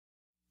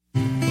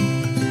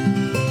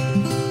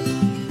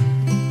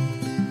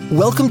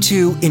Welcome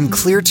to In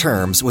Clear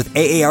Terms with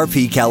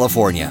AARP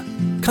California.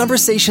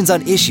 Conversations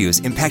on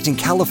issues impacting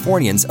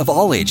Californians of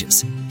all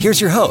ages.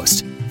 Here's your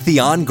host,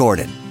 Theon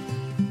Gordon.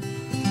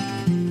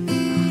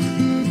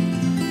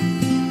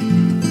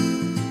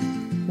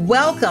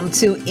 Welcome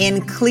to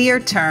In Clear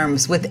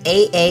Terms with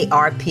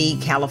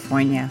AARP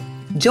California.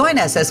 Join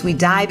us as we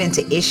dive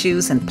into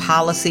issues and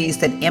policies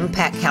that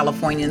impact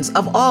Californians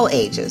of all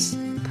ages,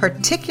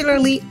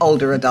 particularly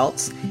older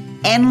adults,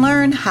 and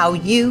learn how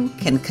you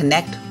can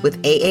connect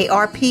with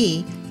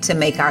AARP to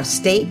make our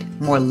state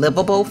more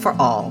livable for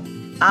all.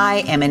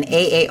 I am an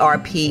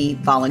AARP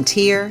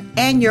volunteer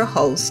and your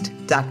host,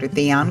 Dr.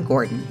 Theon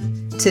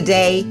Gordon.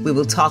 Today, we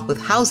will talk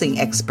with housing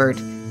expert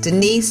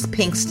Denise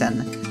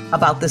Pinkston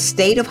about the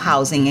state of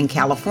housing in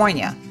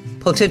California,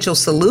 potential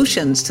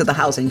solutions to the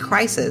housing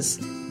crisis,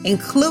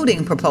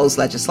 including proposed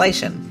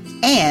legislation,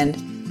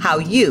 and how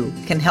you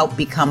can help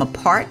become a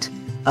part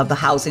of the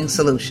housing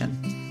solution.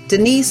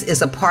 Denise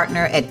is a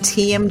partner at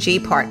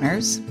TMG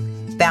Partners,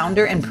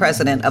 founder and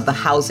president of the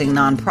housing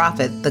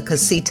nonprofit, the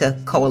Casita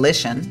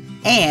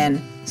Coalition,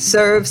 and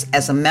serves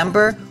as a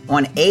member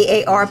on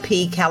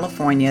AARP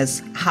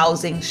California's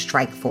Housing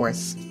Strike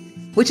Force,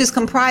 which is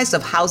comprised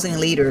of housing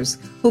leaders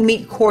who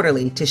meet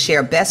quarterly to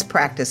share best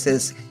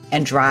practices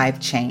and drive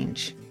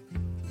change.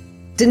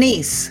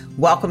 Denise,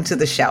 welcome to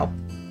the show.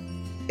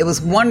 It was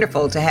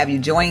wonderful to have you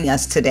joining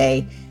us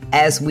today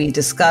as we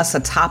discuss a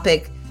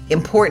topic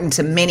important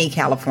to many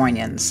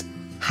Californians,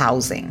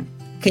 housing.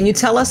 Can you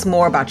tell us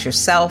more about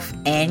yourself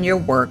and your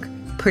work,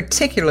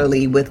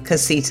 particularly with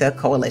Casita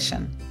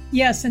Coalition?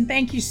 Yes, and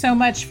thank you so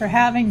much for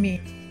having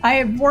me. I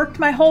have worked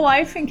my whole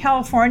life in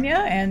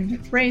California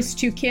and raised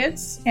 2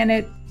 kids, and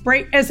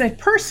as a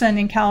person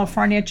in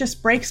California, it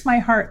just breaks my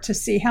heart to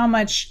see how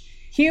much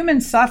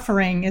human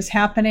suffering is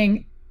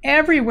happening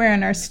everywhere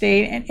in our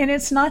state. And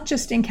it's not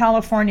just in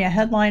California.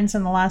 Headlines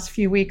in the last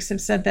few weeks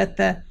have said that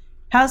the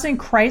housing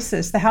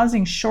crisis, the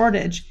housing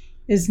shortage,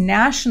 is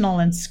national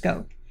in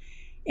scope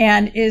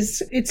and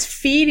it's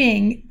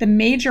feeding the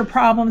major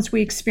problems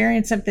we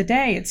experience of the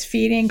day. It's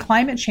feeding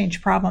climate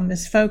change problem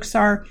as folks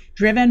are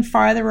driven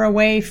farther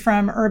away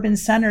from urban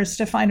centers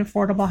to find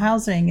affordable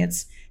housing.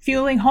 It's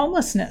fueling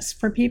homelessness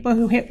for people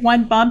who hit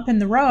one bump in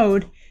the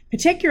road,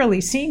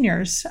 particularly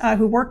seniors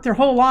who worked their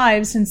whole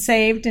lives and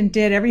saved and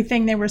did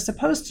everything they were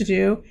supposed to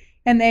do.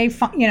 And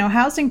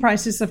housing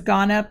prices have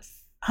gone up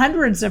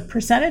hundreds of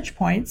percentage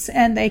points,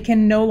 and they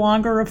can no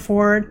longer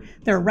afford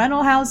their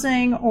rental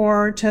housing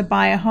or to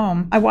buy a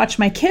home. I watch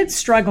my kids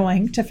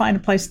struggling to find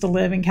a place to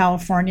live in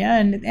California,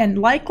 and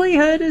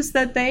likelihood is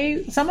that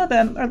some of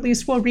them at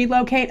least will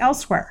relocate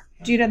elsewhere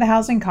due to the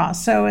housing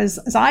costs. So as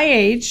I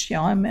age,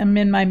 I'm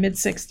in my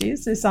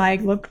mid-60s, as I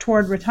look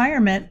toward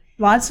retirement,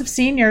 lots of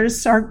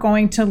seniors are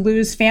going to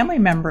lose family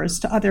members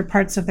to other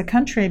parts of the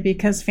country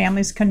because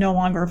families can no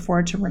longer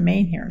afford to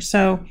remain here.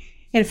 So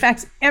it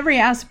affects every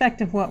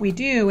aspect of what we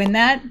do, and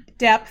that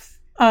depth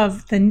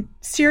of the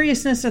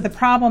seriousness of the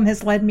problem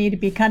has led me to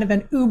be kind of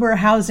an Uber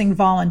housing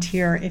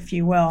volunteer, if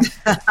you will,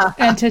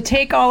 and to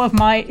take all of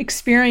my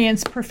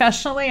experience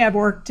professionally. I've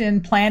worked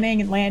in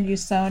planning and land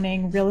use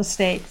zoning, real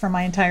estate for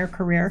my entire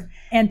career,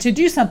 and to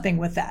do something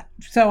with that.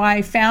 So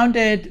I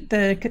founded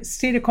the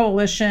Casita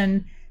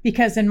Coalition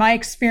because in my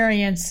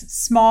experience,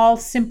 small,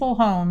 simple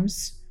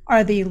homes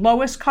are the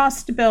lowest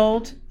cost to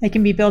build. They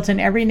can be built in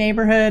every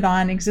neighborhood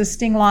on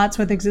existing lots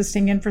with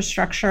existing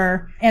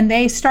infrastructure, and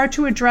they start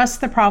to address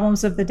the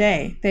problems of the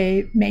day.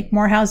 They make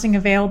more housing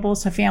available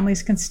so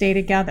families can stay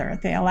together.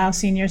 They allow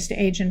seniors to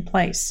age in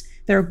place.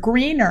 They're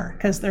greener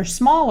because they're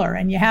smaller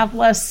and you have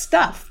less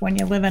stuff when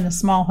you live in a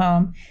small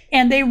home.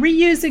 And they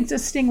reuse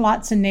existing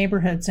lots and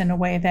neighborhoods in a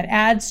way that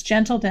adds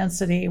gentle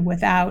density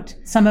without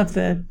some of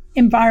the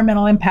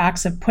environmental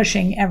impacts of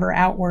pushing ever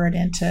outward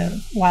into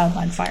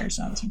wildland fire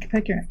zones, in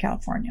particular in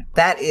California.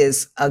 That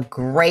is a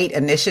great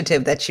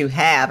initiative that you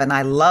have, and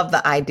I love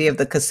the idea of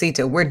the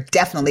Casita. We're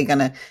definitely going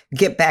to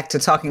get back to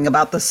talking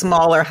about the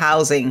smaller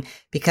housing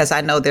because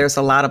I know there's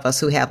a lot of us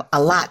who have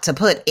a lot to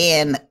put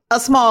in a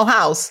small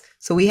house,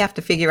 so we have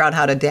to figure out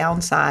how to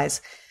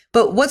downsize.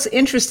 But what's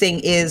interesting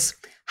is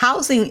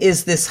housing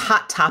is this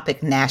hot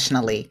topic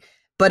nationally,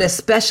 but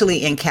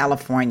especially in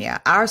California.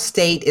 Our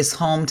state is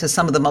home to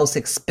some of the most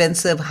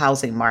expensive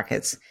housing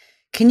markets.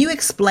 Can you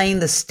explain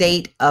the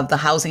state of the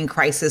housing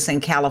crisis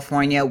in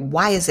California?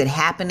 Why is it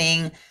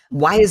happening?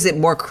 Why is it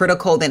more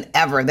critical than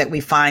ever that we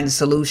find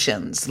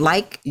solutions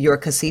like your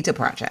Casita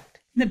project?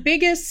 The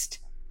biggest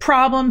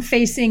problem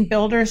facing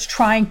builders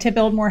trying to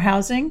build more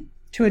housing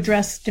to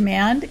address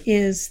demand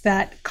is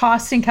that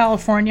costs in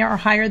California are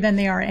higher than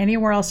they are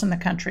anywhere else in the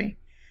country.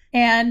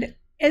 And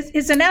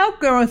it's an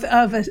outgrowth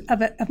of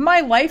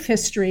my life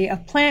history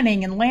of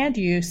planning and land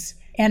use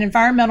and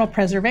environmental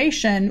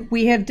preservation.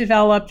 We have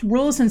developed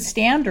rules and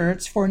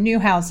standards for new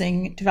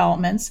housing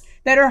developments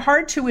that are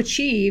hard to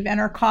achieve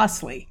and are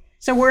costly.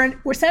 So we're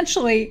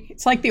essentially,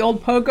 it's like the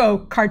old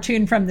Pogo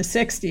cartoon from the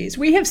 60s.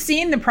 We have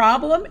seen the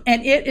problem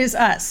and it is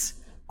us.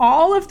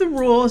 all of the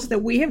rules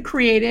that we have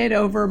created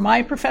over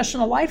my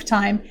professional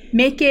lifetime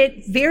make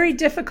it very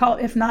difficult,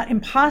 if not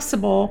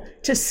impossible,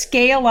 to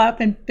scale up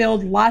and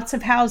build lots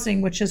of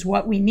housing, which is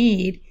what we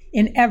need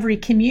in every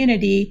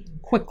community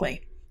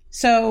quickly.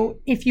 So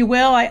if you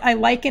will, I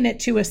liken it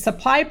to a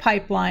supply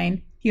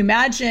pipeline. You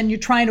imagine you're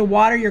trying to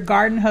water your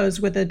garden hose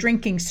with a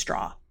drinking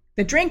straw.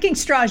 The drinking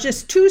straw is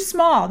just too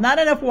small. Not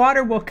enough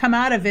water will come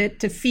out of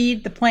it to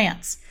feed the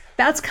plants.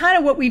 That's kind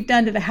of what we've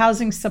done to the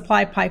housing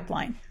supply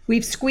pipeline.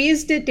 We've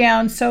squeezed it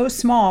down so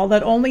small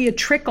that only a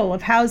trickle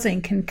of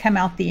housing can come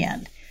out the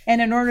end.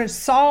 And in order to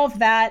solve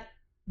that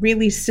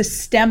really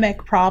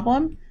systemic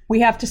problem,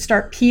 we have to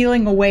start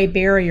peeling away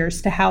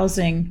barriers to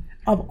housing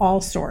of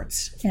all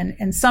sorts.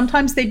 And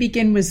sometimes they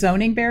begin with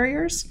zoning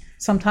barriers.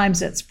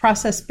 Sometimes it's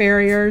process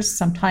barriers.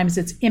 Sometimes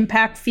it's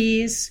impact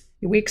fees.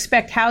 We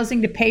expect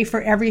housing to pay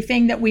for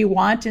everything that we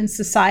want in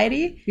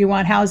society. We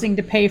want housing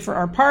to pay for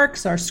our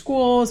parks, our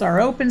schools, our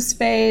open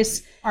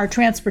space, our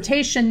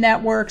transportation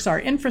networks,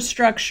 our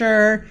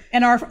infrastructure,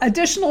 and our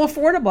additional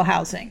affordable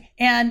housing.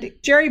 And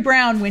Jerry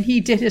Brown, when he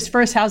did his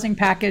first housing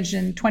package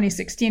in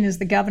 2016 as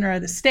the governor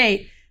of the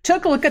state,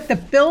 took a look at the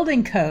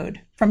building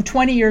code from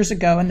 20 years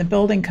ago and the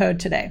building code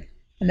today.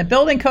 And the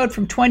building code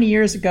from 20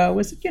 years ago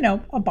was,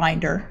 a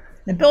binder.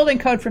 The building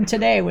code from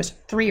today was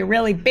 3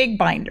 really big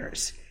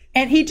binders.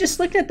 And he just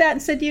looked at that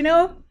and said,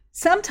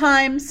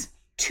 sometimes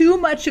too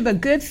much of a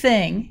good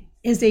thing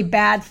is a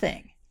bad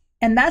thing.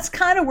 And that's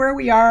kind of where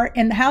we are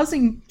in the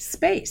housing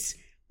space.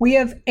 We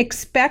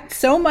expect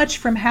so much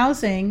from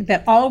housing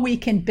that all we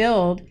can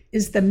build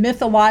is the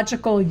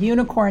mythological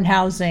unicorn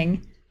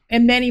housing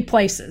in many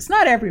places,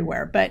 not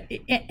everywhere,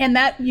 and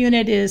that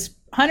unit is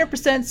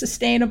 100%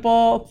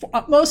 sustainable,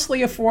 mostly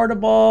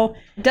affordable,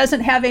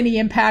 doesn't have any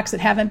impacts that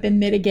haven't been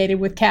mitigated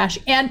with cash,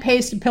 and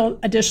pays to build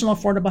additional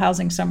affordable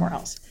housing somewhere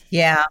else.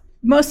 Yeah.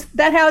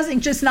 That housing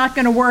just not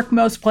going to work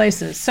most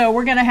places. So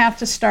we're going to have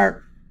to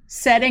start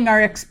setting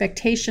our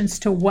expectations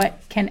to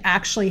what can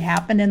actually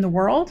happen in the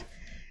world,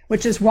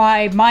 which is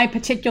why my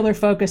particular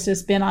focus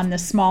has been on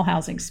this small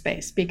housing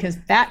space, because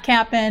that can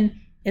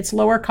happen. It's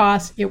lower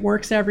cost. It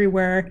works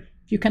everywhere.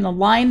 If you can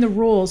align the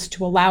rules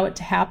to allow it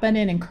to happen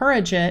and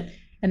encourage it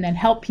and then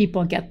help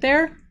people get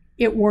there,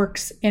 it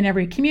works in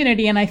every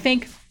community. And I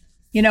think,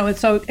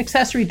 so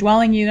accessory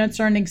dwelling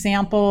units are an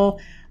example.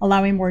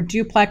 Allowing more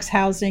duplex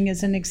housing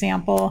is an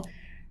example.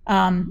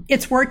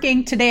 It's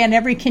working today in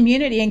every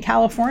community in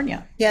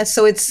California. Yeah,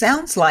 so it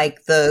sounds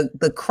like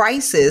the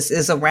crisis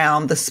is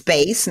around the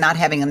space, not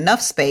having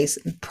enough space,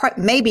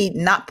 maybe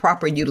not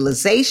proper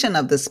utilization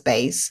of the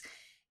space.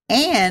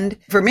 And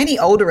for many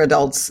older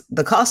adults,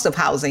 the cost of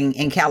housing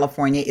in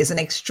California is an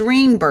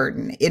extreme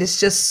burden. It is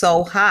just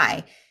so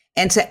high.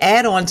 And to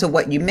add on to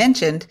what you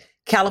mentioned,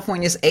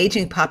 California's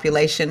aging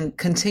population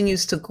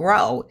continues to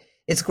grow.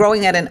 It's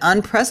growing at an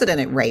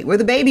unprecedented rate. We're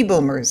the baby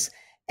boomers.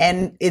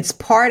 And it's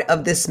part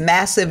of this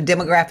massive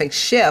demographic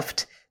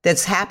shift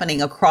that's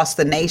happening across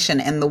the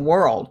nation and the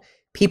world.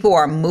 People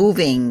are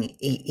moving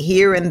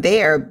here and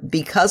there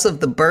because of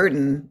the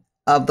burden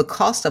of the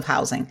cost of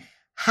housing.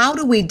 How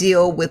do we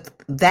deal with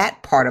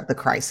that part of the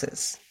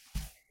crisis?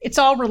 It's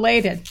all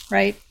related,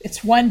 right?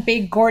 It's one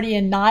big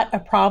Gordian knot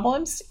of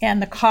problems, and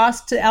the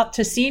cost out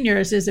to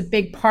seniors is a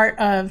big part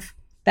of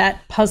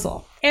that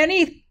puzzle.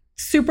 Any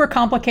super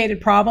complicated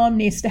problem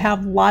needs to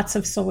have lots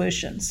of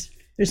solutions.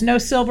 There's no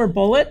silver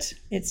bullet.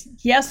 It's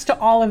yes to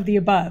all of the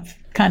above,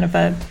 kind of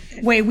a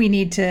way we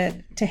need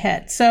to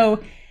head.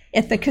 So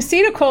at the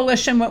Casita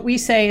Coalition, what we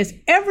say is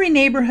every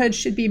neighborhood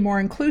should be more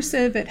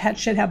inclusive. It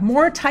should have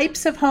more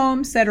types of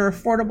homes that are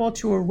affordable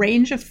to a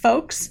range of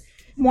folks,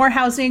 more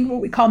housing,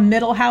 what we call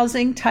middle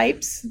housing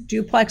types,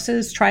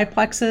 duplexes,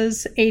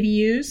 triplexes,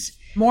 ADUs,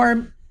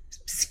 more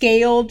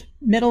scaled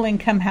middle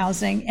income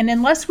housing. And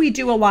unless we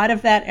do a lot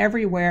of that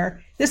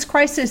everywhere, this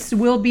crisis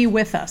will be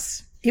with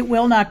us. It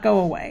will not go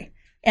away.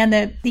 And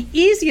the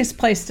easiest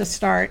place to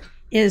start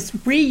is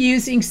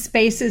reusing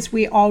spaces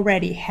we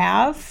already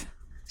have.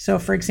 So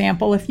for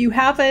example, if you're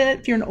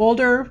an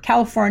older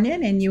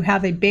Californian and you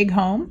have a big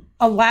home,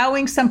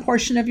 allowing some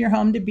portion of your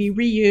home to be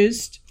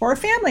reused for a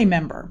family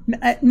member.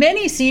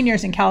 Many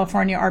seniors in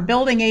California are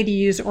building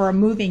ADUs or are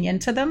moving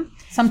into them.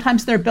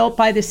 Sometimes they're built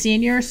by the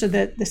senior, so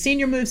that the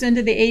senior moves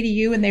into the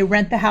ADU and they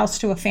rent the house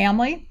to a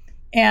family.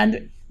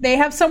 And they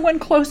have someone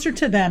closer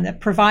to them that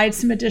provides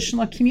some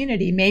additional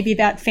community. Maybe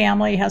that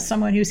family has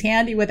someone who's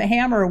handy with a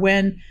hammer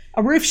when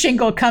a roof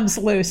shingle comes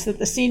loose that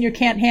the senior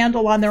can't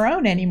handle on their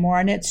own anymore.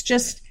 And it's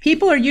just,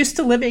 people are used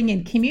to living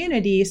in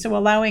community. So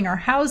allowing our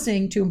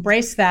housing to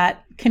embrace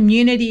that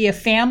community of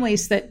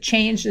families that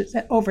change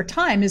over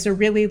time is a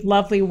really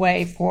lovely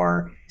way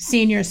for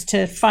seniors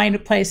to find a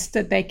place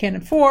that they can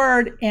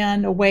afford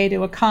and a way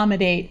to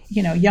accommodate,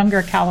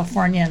 younger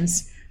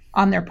Californians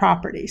on their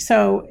property.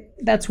 So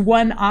that's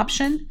one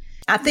option.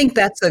 I think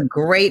that's a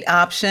great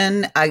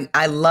option.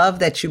 I love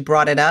that you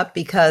brought it up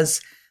because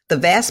the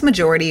vast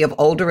majority of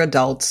older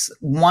adults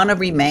want to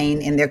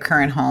remain in their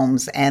current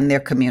homes and their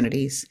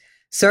communities.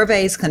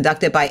 Surveys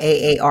conducted by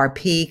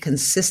AARP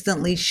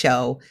consistently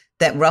show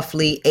that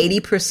roughly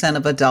 80%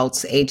 of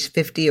adults age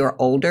 50 or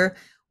older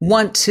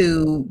want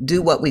to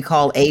do what we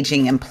call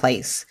aging in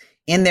place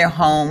in their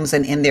homes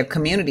and in their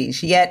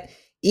communities. Yet,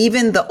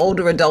 even the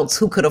older adults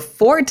who could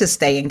afford to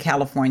stay in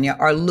California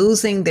are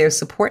losing their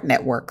support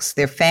networks,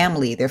 their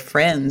family, their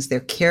friends, their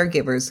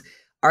caregivers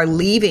are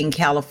leaving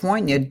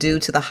California due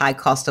to the high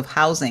cost of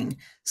housing.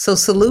 So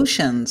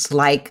solutions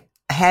like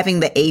having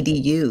the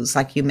ADUs,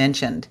 like you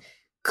mentioned,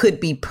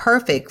 could be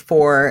perfect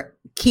for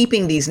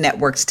keeping these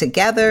networks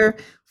together,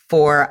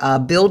 for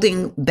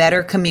building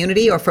better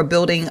community, or for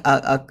building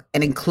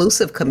an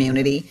inclusive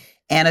community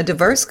and a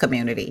diverse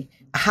community.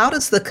 How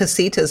does the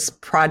Casitas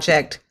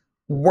Project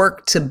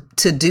work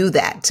to do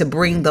that, to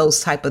bring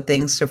those type of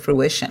things to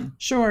fruition?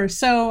 Sure.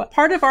 So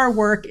part of our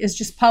work is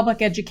just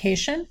public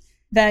education,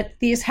 that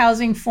these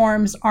housing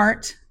forms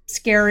aren't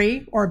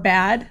scary or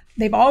bad.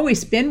 They've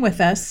always been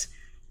with us.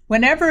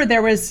 Whenever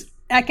there was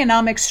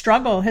economic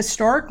struggle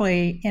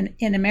historically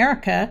in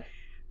America,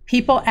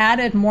 people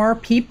added more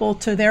people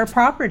to their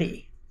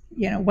property.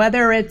 You know,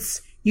 whether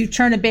it's you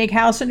turn a big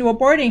house into a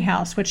boarding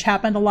house, which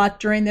happened a lot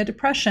during the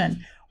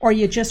Depression, or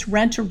you just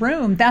rent a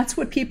room. That's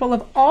what people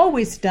have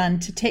always done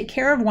to take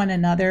care of one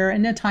another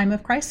in a time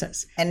of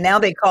crisis. And now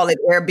they call it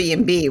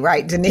Airbnb,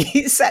 right,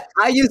 Denise?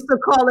 I used to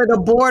call it a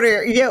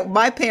boarder. Yeah,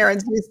 my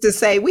parents used to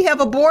say, we have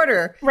a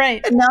boarder.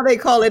 Right. And now they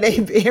call it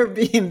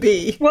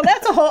Airbnb. Well,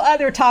 that's a whole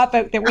other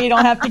topic that we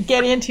don't have to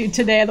get into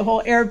today, the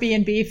whole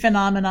Airbnb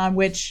phenomenon,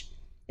 which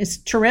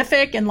is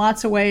terrific in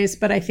lots of ways,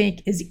 but I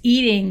think is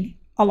eating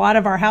a lot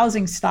of our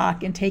housing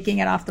stock and taking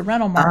it off the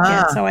rental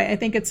market. So I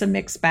think it's a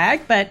mixed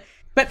bag. But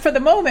for the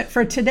moment,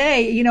 for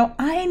today, you know,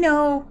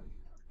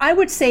 I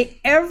would say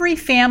every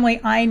family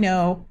I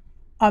know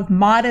of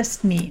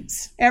modest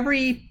means,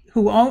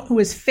 who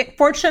is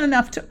fortunate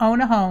enough to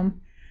own a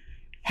home,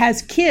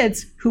 has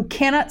kids who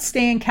cannot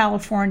stay in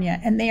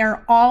California, and they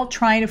are all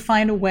trying to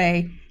find a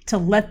way to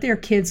let their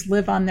kids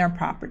live on their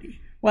property.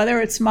 Whether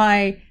it's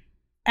my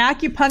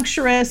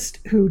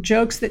acupuncturist who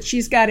jokes that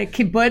she's got a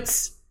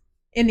kibbutz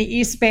in the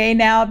East Bay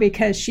now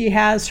because she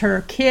has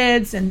her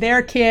kids and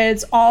their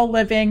kids all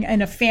living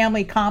in a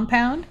family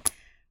compound,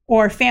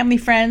 or family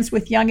friends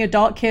with young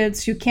adult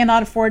kids who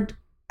cannot afford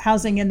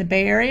housing in the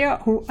Bay Area.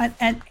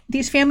 And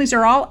these families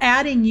are all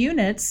adding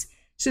units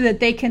so that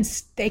they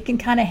can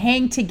kind of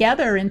hang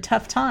together in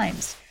tough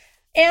times.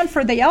 And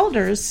for the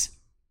elders,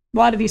 a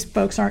lot of these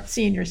folks aren't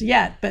seniors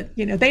yet, but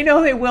you know they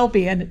know they will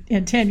be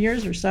in 10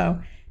 years or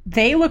so.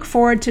 They look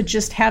forward to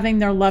just having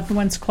their loved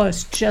ones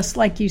close, just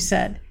like you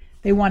said.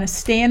 They want to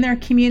stay in their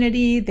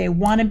community. They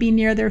want to be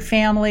near their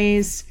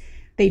families.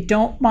 They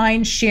don't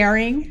mind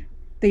sharing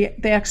the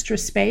extra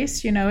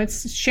space. You know,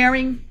 it's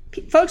sharing.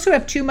 Folks who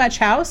have too much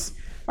house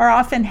are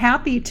often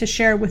happy to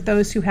share with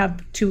those who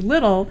have too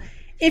little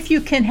if you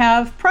can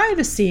have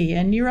privacy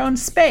and your own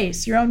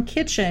space, your own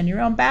kitchen,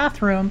 your own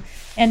bathroom.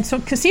 And so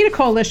Casita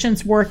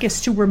Coalition's work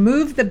is to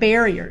remove the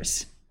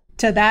barriers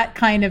to that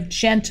kind of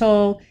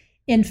gentle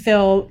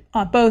infill,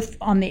 both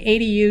on the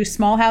ADU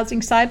small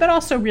housing side, but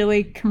also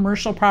really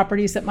commercial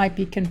properties that might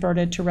be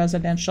converted to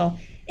residential.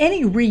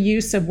 Any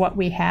reuse of what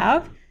we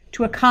have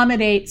to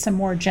accommodate some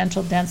more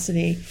gentle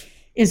density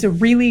is a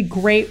really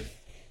great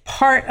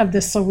part of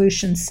the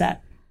solution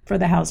set for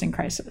the housing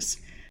crisis.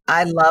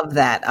 I love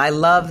that. I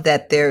love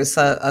that there's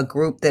a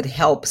group that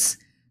helps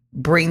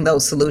bring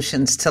those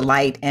solutions to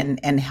light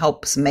and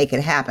helps make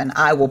it happen.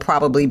 I will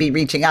probably be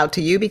reaching out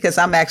to you because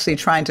I'm actually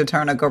trying to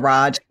turn a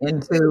garage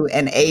into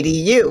an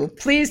ADU.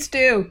 Please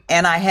do.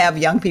 And I have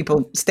young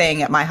people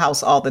staying at my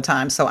house all the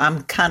time, so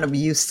I'm kind of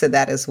used to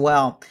that as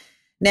well.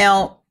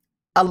 Now,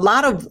 a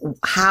lot of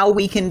how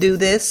we can do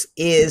this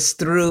is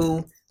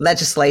through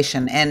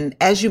legislation. And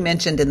as you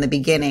mentioned in the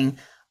beginning,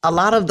 a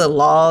lot of the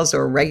laws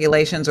or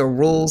regulations or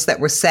rules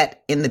that were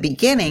set in the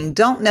beginning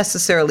don't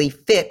necessarily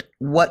fit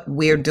what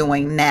we're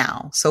doing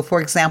now. So, for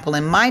example,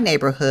 in my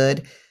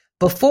neighborhood,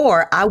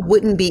 before I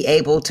wouldn't be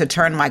able to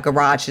turn my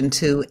garage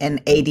into an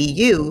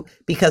ADU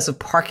because of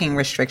parking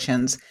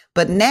restrictions.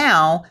 But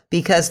now,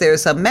 because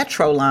there's a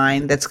metro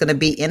line that's going to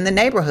be in the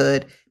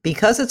neighborhood,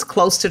 because it's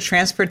close to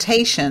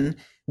transportation,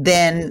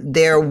 then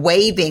they're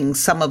waiving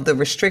some of the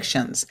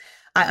restrictions.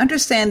 I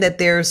understand that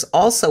there's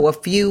also a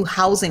few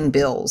housing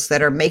bills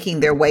that are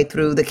making their way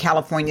through the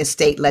California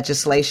state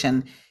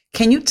legislation.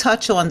 Can you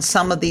touch on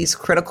some of these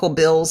critical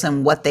bills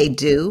and what they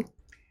do?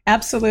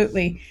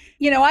 Absolutely.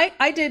 You know,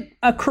 I did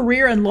a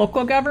career in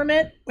local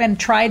government and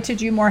tried to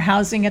do more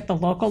housing at the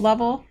local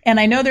level. And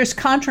I know there's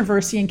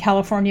controversy in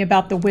California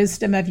about the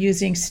wisdom of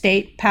using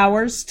state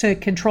powers to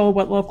control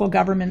what local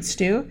governments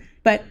do.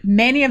 But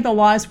many of the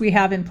laws we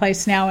have in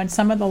place now, and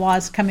some of the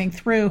laws coming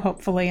through,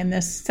 hopefully in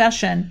this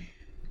session,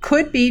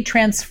 could be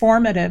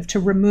transformative to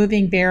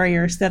removing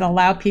barriers that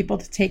allow people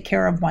to take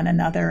care of one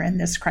another in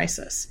this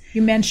crisis.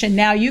 You mentioned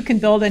now you can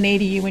build an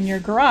ADU in your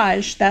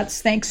garage.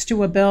 That's thanks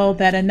to a bill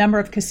that a number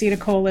of Casita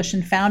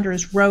Coalition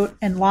founders wrote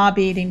and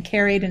lobbied and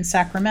carried in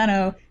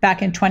Sacramento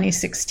back in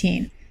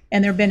 2016.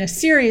 And there have been a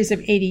series of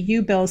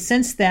ADU bills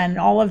since then,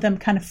 all of them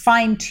kind of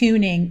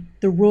fine-tuning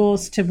the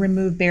rules to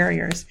remove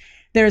barriers.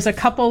 There's a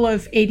couple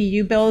of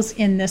ADU bills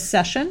in this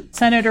session.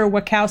 Senator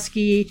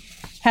Wachowski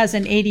has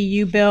an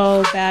ADU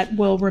bill that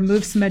will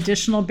remove some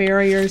additional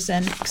barriers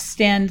and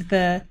extend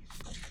the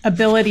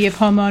ability of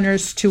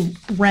homeowners to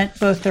rent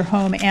both their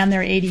home and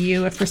their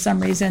ADU if for some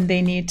reason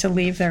they need to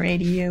leave their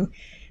ADU.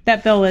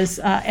 That bill is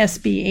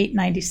SB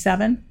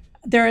 897.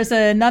 There is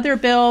another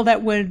bill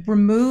that would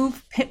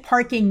remove pit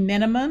parking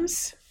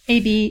minimums,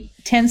 AB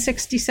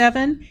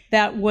 1067,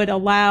 that would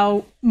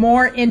allow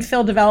more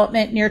infill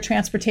development near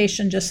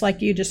transportation, just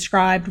like you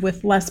described,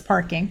 with less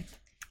parking.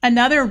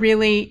 Another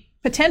really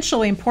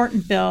potentially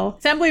important bill,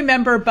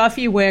 Assemblymember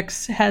Buffy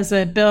Wicks has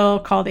a bill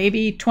called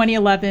AB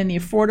 2011, the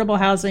Affordable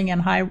Housing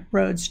and High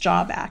Roads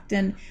Job Act.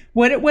 And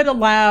what it would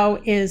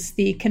allow is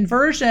the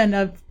conversion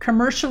of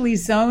commercially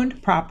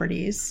zoned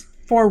properties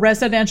for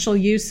residential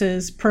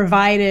uses,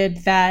 provided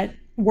that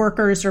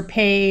workers are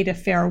paid a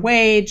fair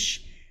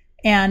wage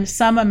and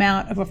some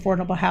amount of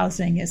affordable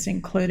housing is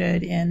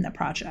included in the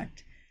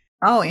project.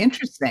 Oh,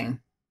 interesting.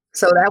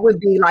 So that would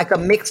be like a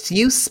mixed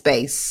use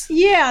space.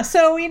 Yeah.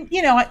 So,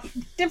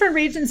 different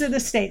regions of the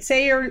state,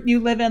 say you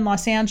live in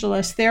Los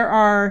Angeles, there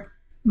are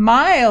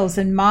miles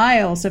and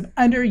miles of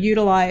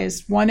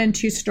underutilized 1- and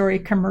 2-story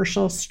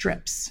commercial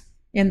strips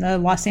in the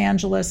Los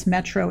Angeles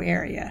metro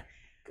area.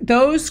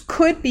 Those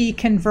could be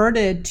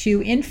converted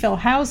to infill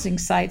housing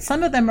sites.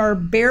 Some of them are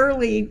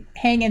barely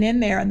hanging in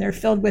there, and they're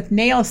filled with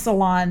nail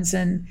salons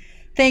and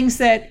things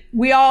that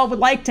we all would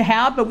like to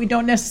have, but we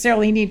don't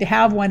necessarily need to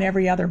have one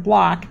every other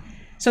block.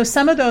 So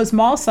some of those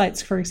mall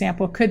sites, for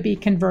example, could be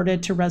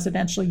converted to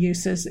residential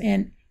uses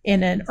in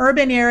an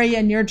urban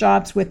area near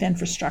jobs with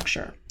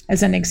infrastructure,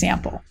 as an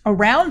example.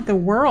 Around the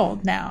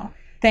world now,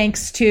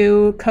 thanks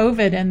to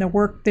COVID and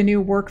the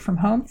new work from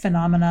home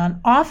phenomenon,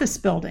 office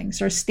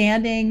buildings are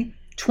standing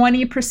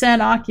 20%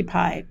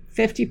 occupied,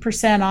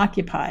 50%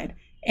 occupied.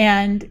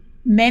 And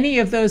many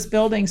of those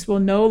buildings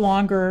will no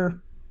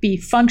longer be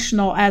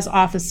functional as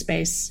office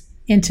space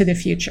into the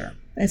future.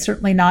 And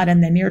certainly not in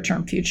the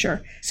near-term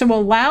future. So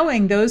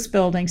allowing those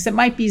buildings that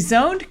might be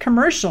zoned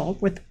commercial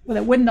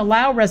that wouldn't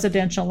allow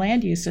residential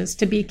land uses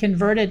to be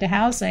converted to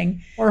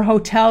housing, or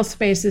hotel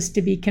spaces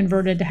to be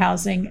converted to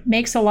housing,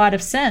 makes a lot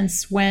of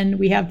sense when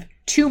we have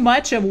too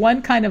much of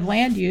one kind of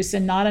land use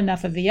and not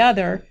enough of the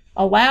other.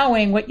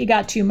 Allowing what you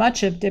got too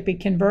much of to be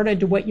converted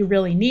to what you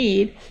really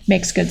need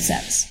makes good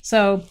sense.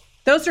 So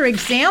those are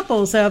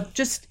examples of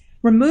just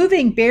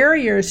removing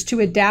barriers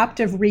to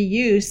adaptive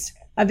reuse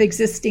of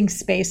existing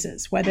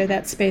spaces, whether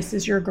that space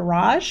is your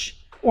garage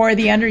or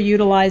the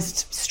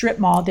underutilized strip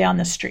mall down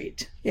the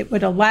street. It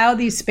would allow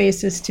these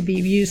spaces to be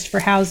used for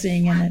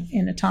housing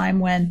in a time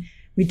when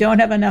we don't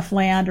have enough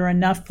land or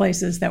enough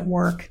places that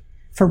work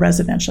for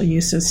residential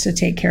uses to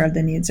take care of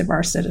the needs of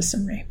our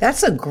citizenry.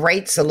 That's a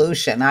great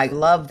solution. I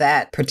love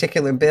that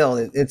particular bill.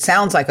 It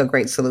sounds like a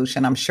great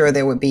solution. I'm sure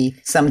there would be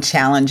some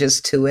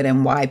challenges to it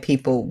and why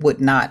people would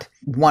not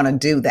want to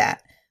do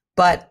that.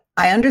 But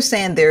I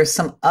understand there's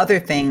some other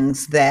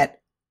things that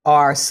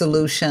are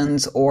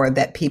solutions or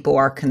that people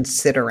are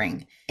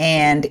considering.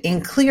 And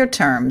in clear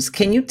terms,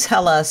 can you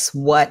tell us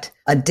what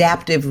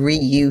adaptive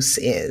reuse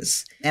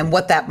is and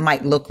what that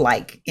might look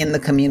like in the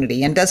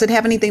community? And does it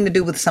have anything to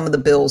do with some of the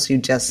bills you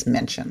just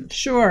mentioned?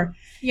 Sure.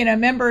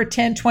 Remember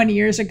 10, 20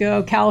 years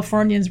ago,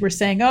 Californians were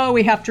saying,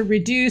 we have to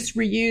reduce,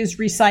 reuse,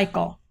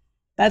 recycle.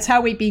 That's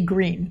how we be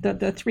green,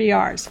 the 3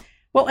 R's.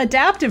 Well,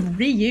 adaptive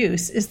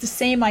reuse is the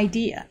same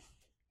idea.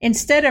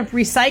 Instead of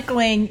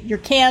recycling your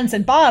cans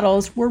and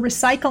bottles, we're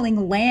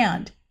recycling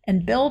land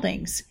and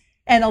buildings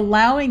and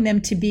allowing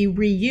them to be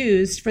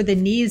reused for the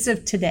needs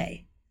of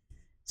today.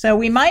 So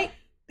we might,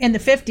 in the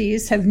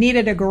 50s, have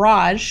needed a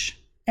garage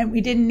and we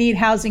didn't need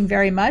housing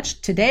very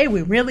much. Today,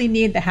 we really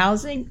need the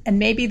housing, and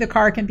maybe the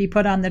car can be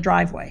put on the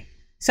driveway.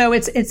 So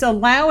it's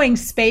allowing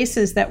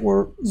spaces that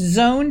were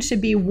zoned to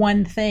be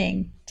one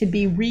thing to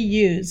be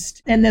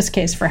reused, in this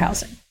case for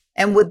housing.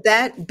 And would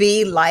that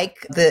be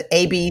like the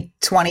AB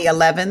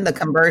 2011, the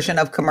conversion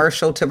of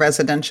commercial to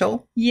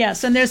residential?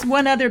 Yes. And there's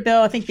one other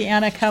bill, I think the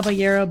Ana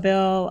Caballero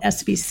bill,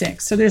 SB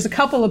 6. So there's a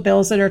couple of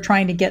bills that are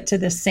trying to get to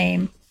the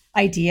same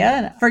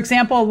idea. For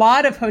example, a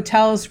lot of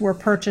hotels were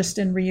purchased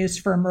and reused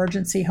for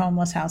emergency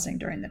homeless housing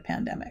during the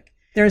pandemic.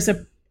 There's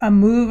a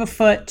move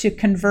afoot to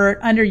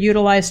convert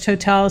underutilized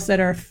hotels that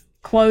are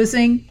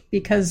closing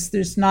because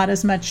there's not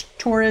as much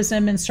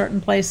tourism in certain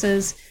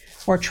places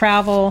or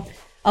travel.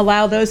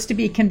 Allow those to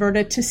be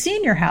converted to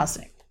senior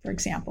housing, for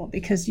example,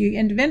 because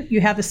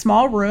you have a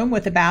small room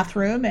with a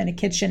bathroom and a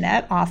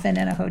kitchenette, often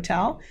in a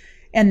hotel,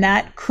 and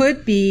that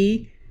could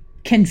be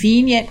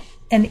convenient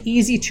and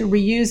easy to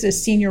reuse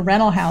as senior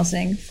rental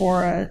housing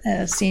for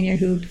a senior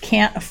who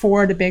can't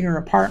afford a bigger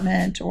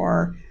apartment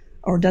or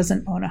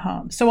doesn't own a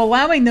home. So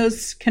allowing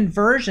those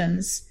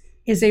conversions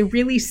is a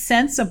really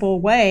sensible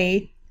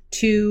way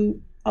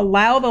to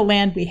allow the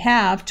land we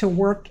have to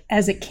work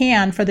as it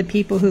can for the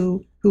people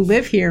who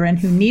live here and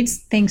who needs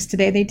things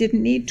today they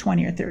didn't need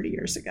 20 or 30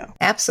 years ago.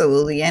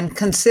 Absolutely. And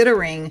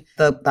considering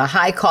the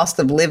high cost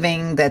of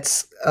living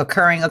that's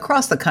occurring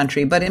across the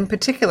country, but in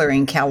particular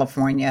in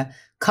California,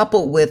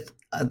 coupled with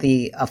an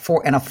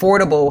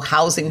affordable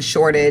housing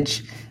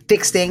shortage,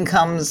 fixed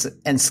incomes,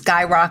 and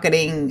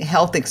skyrocketing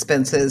health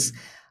expenses,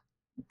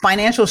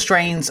 financial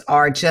strains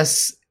are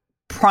just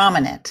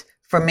prominent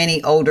for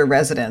many older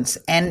residents.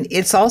 And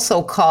it's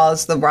also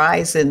caused the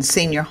rise in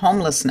senior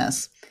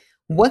homelessness.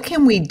 What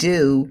can we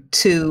do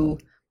to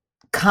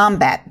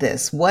combat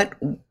this? What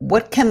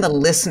can the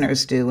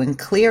listeners do in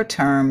clear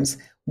terms?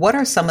 What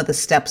are some of the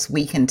steps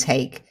we can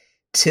take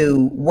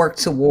to work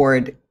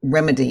toward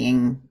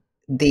remedying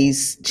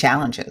these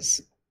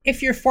challenges?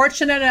 If you're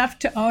fortunate enough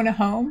to own a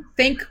home,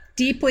 think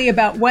deeply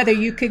about whether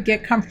you could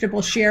get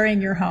comfortable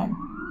sharing your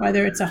home,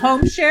 whether it's a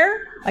home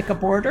share, like a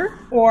boarder,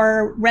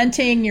 or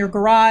renting your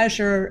garage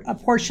or a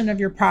portion of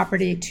your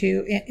property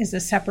is a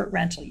separate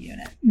rental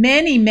unit.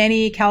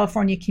 Many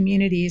California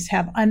communities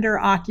have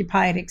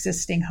underoccupied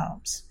existing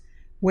homes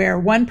where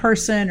one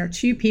person or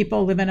two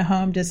people live in a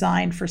home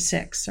designed for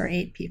 6 or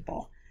 8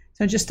 people.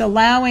 So just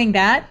allowing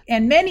that,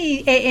 and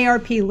many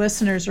AARP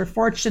listeners are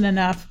fortunate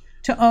enough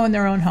to own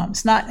their own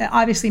homes. Not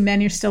obviously,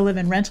 many still live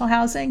in rental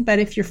housing, but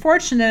if you're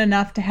fortunate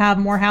enough to have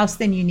more house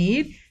than you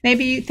need,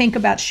 maybe you think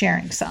about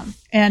sharing some.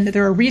 And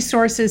there are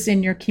resources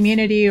in your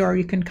community, or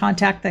you can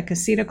contact the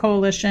Casita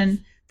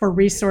Coalition for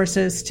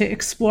resources to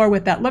explore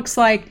what that looks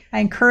like.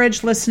 I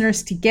encourage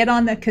listeners to get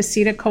on the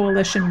Casita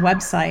Coalition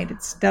website.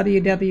 It's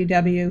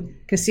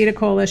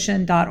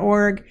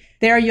www.casitacoalition.org.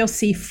 There you'll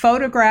see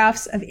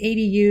photographs of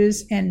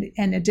ADUs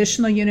and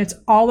additional units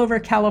all over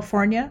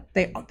California.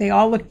 They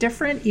all look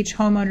different. Each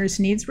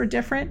homeowner's needs were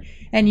different.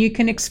 And you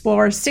can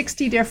explore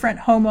 60 different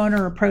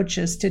homeowner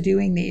approaches to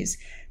doing these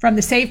from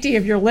the safety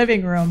of your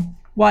living room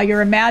while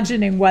you're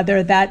imagining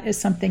whether that is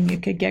something you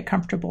could get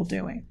comfortable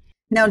doing.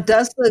 Now,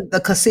 does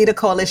the Casita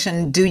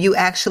Coalition, do you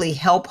actually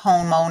help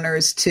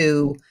homeowners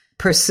to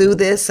pursue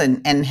this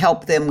and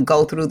help them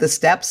go through the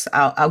steps?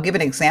 I'll give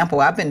an example.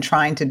 I've been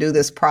trying to do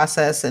this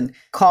process and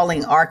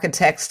calling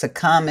architects to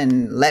come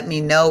and let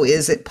me know,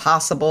 is it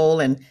possible?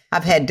 And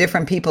I've had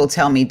different people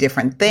tell me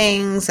different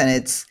things, and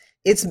it's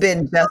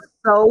been just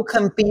so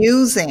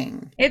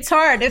confusing. It's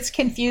hard. It's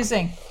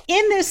confusing.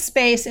 In this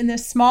space, in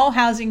this small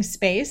housing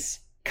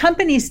space,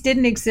 companies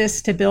didn't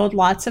exist to build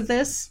lots of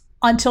this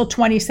until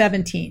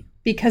 2017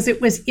 because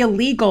it was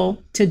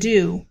illegal to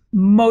do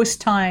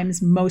most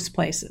times, most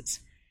places.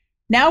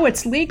 Now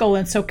it's legal,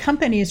 and so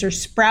companies are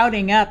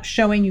sprouting up,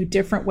 showing you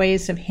different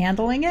ways of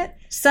handling it.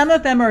 Some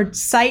of them are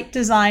site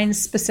design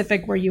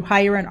specific, where you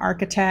hire an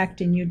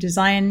architect and you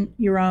design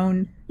your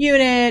own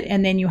unit,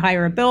 and then you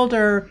hire a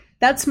builder.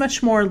 That's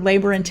much more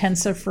labor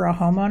intensive for a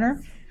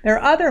homeowner. There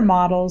are other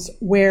models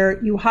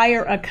where you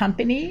hire a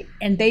company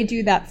and they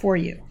do that for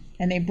you,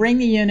 and they bring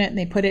the unit and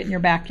they put it in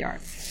your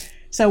backyard.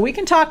 So we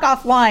can talk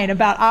offline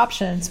about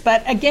options,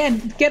 but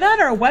again, get on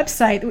our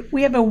website.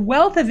 We have a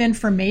wealth of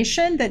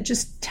information that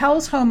just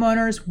tells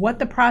homeowners what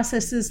the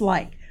process is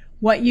like,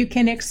 what you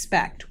can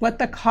expect, what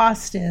the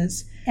cost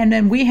is. And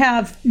then we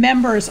have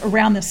members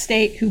around the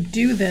state who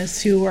do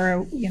this, who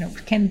are,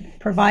 can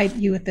provide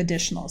you with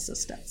additional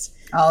assistance.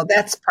 Oh,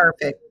 that's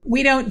perfect.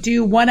 We don't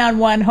do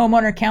one-on-one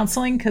homeowner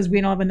counseling because we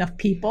don't have enough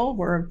people.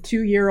 We're a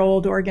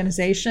 2-year-old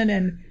organization,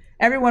 and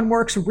everyone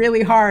works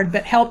really hard,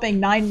 but helping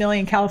 9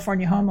 million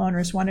California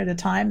homeowners one at a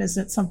time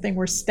isn't something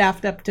we're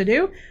staffed up to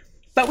do.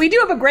 But we do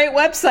have a great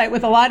website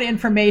with a lot of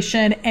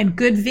information and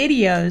good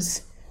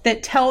videos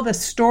that tell the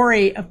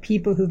story of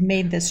people who've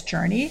made this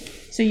journey,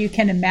 so you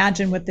can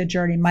imagine what the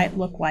journey might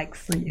look like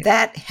for you.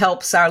 That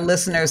helps our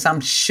listeners, I'm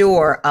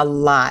sure, a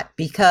lot,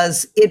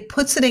 because it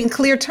puts it in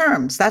clear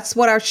terms. That's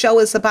what our show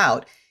is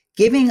about,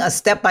 giving a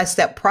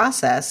step-by-step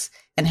process,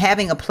 and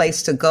having a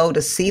place to go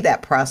to see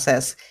that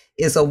process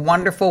is a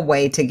wonderful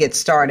way to get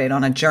started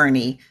on a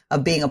journey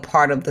of being a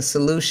part of the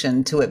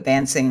solution to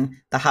advancing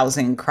the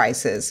housing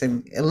crisis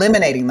and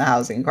eliminating the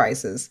housing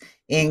crisis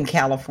in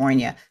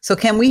California. So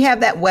can we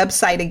have that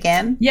website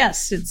again?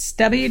 Yes, it's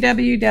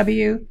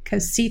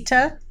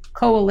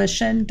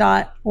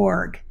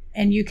www.casitacoalition.org.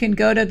 And you can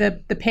go to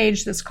the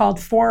page that's called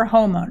For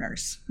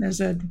Homeowners.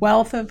 There's a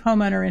wealth of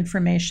homeowner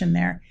information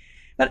there.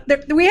 But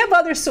we have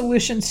other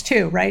solutions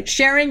too, right?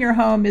 Sharing your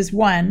home is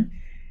one.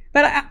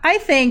 But I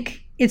think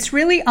it's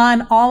really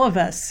on all of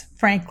us,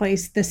 frankly,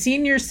 the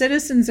senior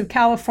citizens of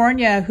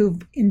California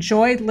who've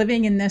enjoyed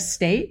living in this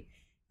state,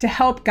 to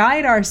help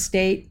guide our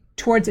state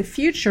towards a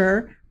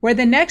future where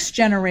the next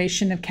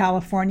generation of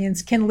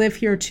Californians can live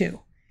here too.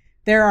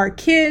 There are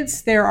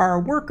kids, there are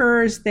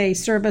workers, they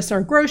serve us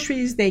our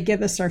groceries, they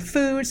give us our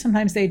food,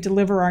 sometimes they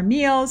deliver our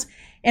meals,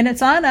 and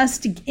it's on us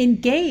to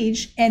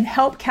engage and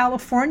help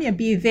California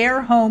be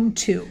their home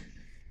too.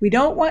 We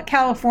don't want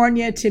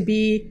California to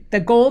be the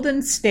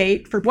golden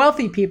state for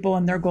wealthy people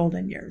in their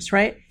golden years,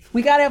 right?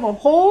 We got to have a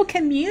whole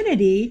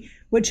community,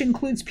 which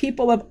includes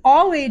people of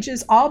all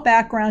ages, all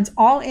backgrounds,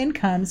 all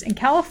incomes, and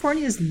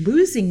California is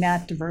losing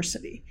that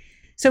diversity.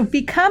 So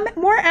become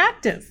more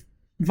active.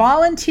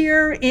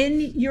 Volunteer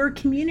in your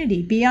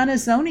community. Be on a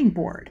zoning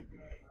board.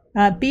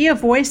 Be a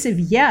voice of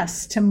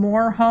yes to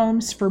more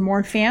homes for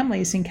more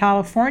families in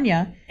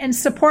California, and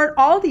support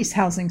all these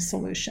housing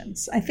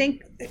solutions. I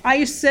think I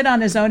used to sit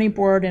on a zoning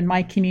board in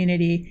my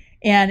community,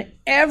 And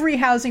every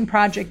housing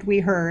project we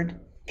heard,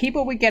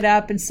 people would get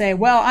up and say,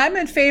 well, I'm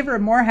in favor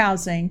of more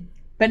housing,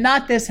 but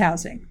not this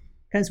housing,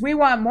 because we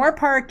want more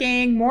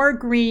parking, more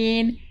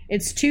green,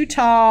 it's too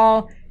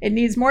tall, it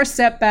needs more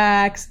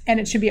setbacks, and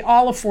it should be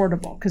all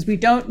affordable because we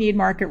don't need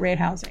market rate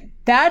housing.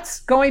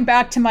 That's going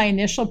back to my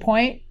initial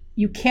point.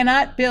 You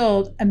cannot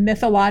build a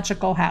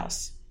mythological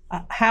house.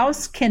 A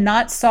house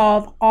cannot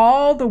solve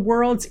all the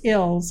world's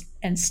ills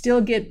and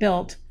still get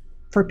built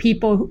for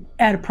people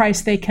at a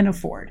price they can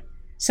afford.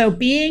 So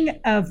being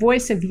a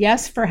voice of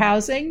yes for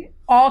housing,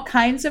 all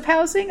kinds of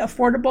housing,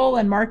 affordable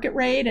and market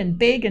rate and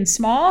big and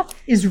small,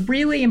 is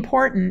really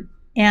important.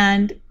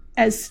 And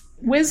as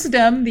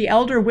wisdom, the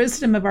elder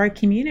wisdom of our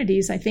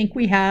communities, I think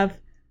we have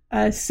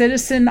a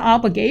citizen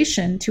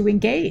obligation to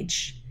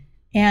engage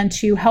and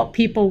to help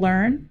people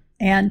learn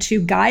and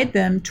to guide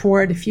them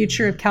toward a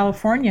future of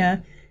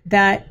California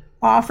that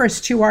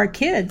offers to our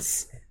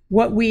kids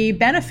what we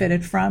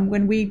benefited from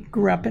when we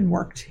grew up and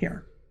worked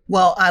here.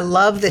 Well, I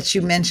love that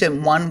you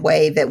mentioned one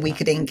way that we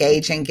could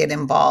engage and get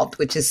involved,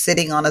 which is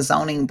sitting on a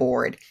zoning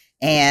board.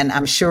 And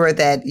I'm sure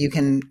that you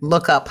can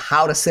look up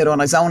how to sit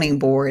on a zoning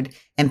board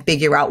and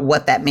figure out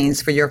what that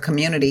means for your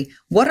community.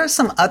 What are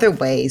some other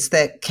ways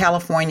that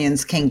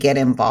Californians can get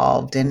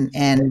involved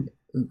and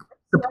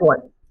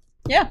support?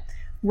 Yeah.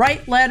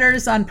 Write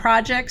letters on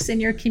projects in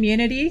your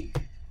community.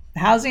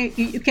 Housing,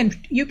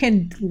 you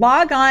can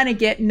log on and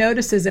get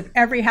notices of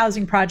every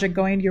housing project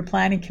going to your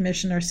planning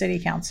commission or city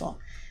council.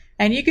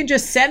 And you can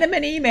just send them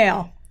an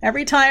email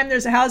every time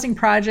there's a housing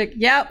project.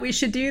 Yeah, we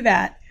should do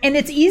that. And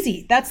it's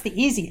easy. That's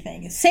the easy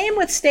thing. Same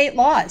with state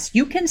laws.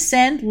 You can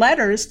send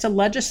letters to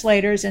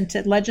legislators and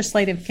to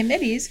legislative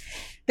committees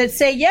that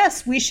say,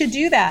 yes, we should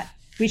do that.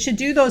 We should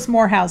do those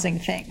more housing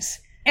things.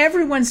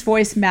 Everyone's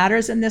voice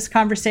matters in this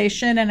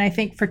conversation. And I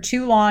think for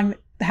too long,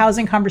 the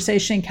housing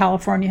conversation in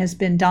California has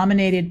been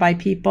dominated by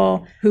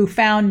people who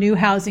found new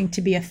housing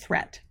to be a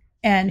threat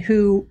and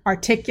who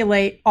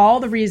articulate all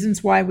the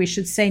reasons why we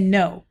should say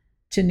no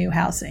to new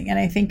housing. And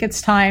I think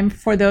it's time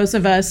for those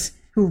of us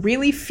who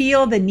really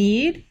feel the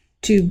need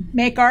to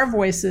make our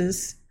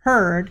voices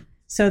heard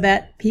so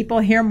that people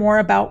hear more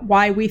about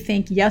why we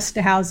think yes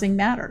to housing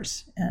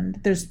matters. And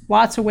there's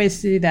lots of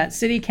ways to do that.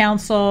 City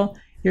council,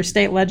 your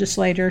state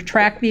legislator,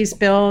 track these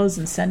bills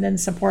and send in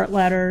support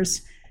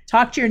letters.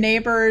 Talk to your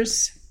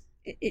neighbors.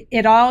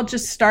 It all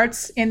just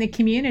starts in the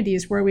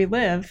communities where we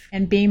live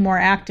and being more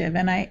active.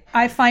 And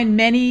I find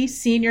many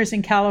seniors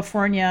in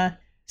California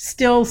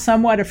still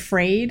somewhat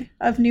afraid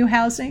of new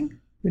housing,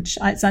 which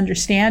I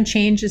understand.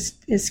 Change is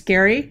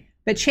scary,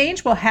 but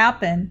change will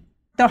happen.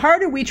 The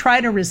harder we try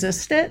to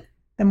resist it,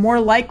 the more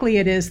likely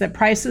it is that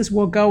prices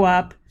will go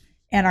up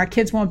and our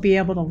kids won't be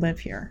able to live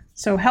here.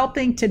 So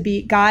helping to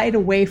guide a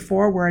way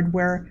forward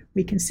where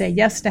we can say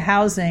yes to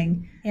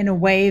housing in a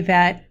way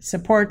that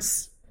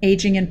supports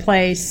aging in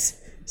place,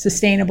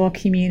 sustainable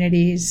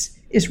communities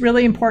is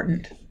really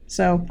important.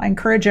 So I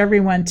encourage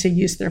everyone to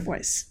use their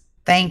voice.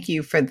 Thank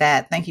you for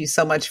that. Thank you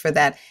so much for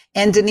that.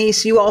 And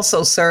Denise, you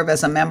also serve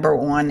as a member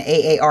on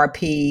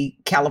AARP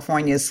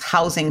California's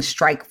Housing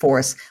Strike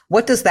Force.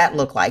 What does that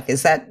look like?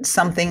 Is that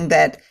something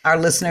that our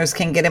listeners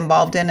can get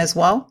involved in as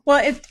well?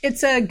 Well,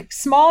 it's a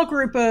small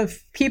group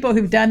of people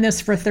who've done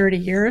this for 30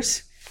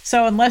 years.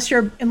 So unless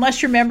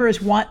your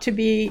members want to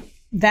be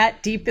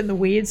that deep in the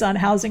weeds on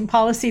housing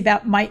policy,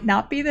 that might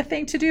not be the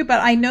thing to do.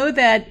 But I know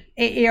that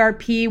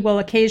AARP will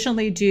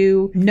occasionally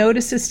do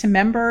notices to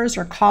members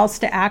or calls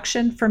to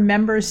action for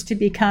members to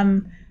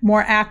become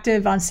more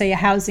active on, say, a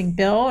housing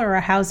bill or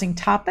a housing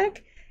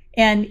topic.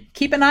 And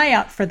keep an eye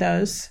out for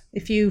those.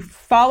 If you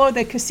follow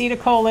the Casita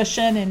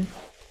Coalition and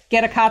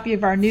get a copy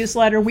of our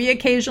newsletter, we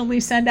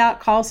occasionally send out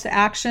calls to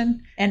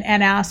action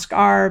and ask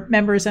our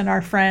members and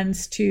our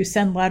friends to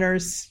send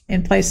letters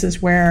in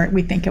places where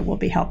we think it will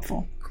be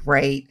helpful.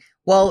 Great.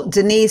 Well,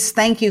 Denise,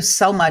 thank you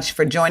so much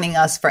for joining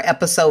us for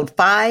episode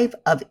 5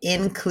 of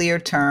In Clear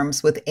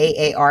Terms with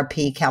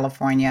AARP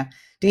California.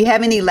 Do you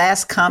have any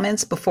last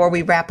comments before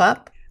we wrap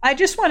up? I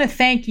just want to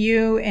thank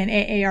you and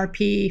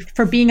AARP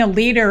for being a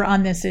leader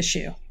on this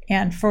issue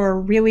and for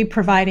really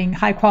providing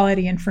high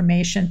quality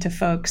information to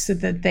folks so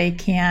that they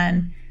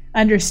can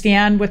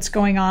understand what's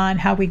going on,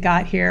 how we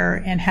got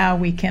here, and how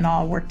we can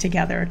all work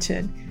together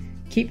to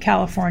keep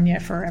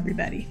California for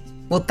everybody.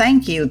 Well,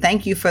 thank you.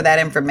 Thank you for that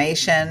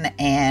information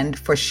and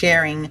for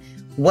sharing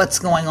what's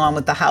going on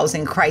with the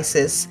housing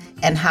crisis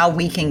and how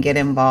we can get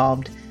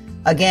involved.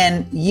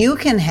 Again, you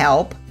can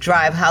help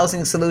drive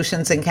housing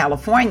solutions in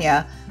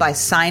California by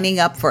signing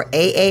up for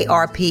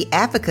AARP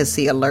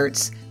advocacy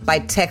alerts by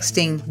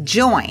texting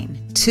JOIN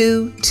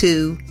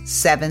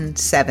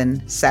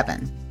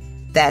 22777.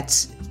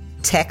 That's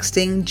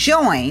texting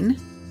JOIN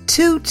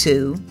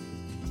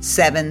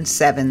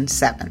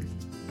 22777.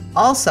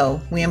 Also,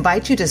 we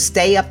invite you to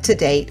stay up to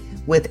date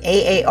with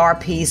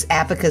AARP's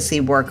advocacy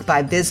work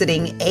by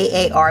visiting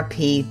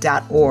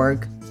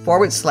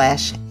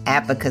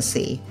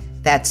aarp.org/advocacy.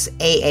 That's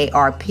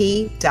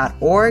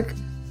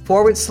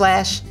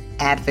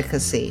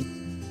aarp.org/advocacy.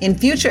 In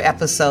future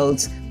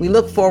episodes, we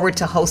look forward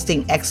to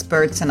hosting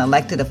experts and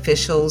elected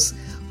officials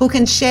who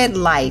can shed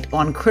light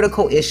on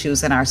critical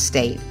issues in our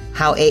state,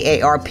 how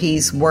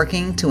AARP's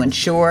working to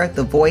ensure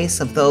the voice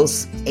of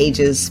those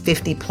ages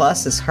 50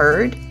 plus is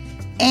heard,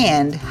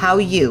 and how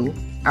you,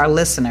 our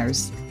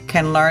listeners,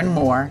 can learn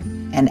more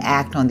and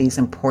act on these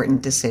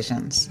important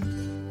decisions.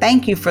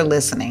 Thank you for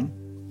listening.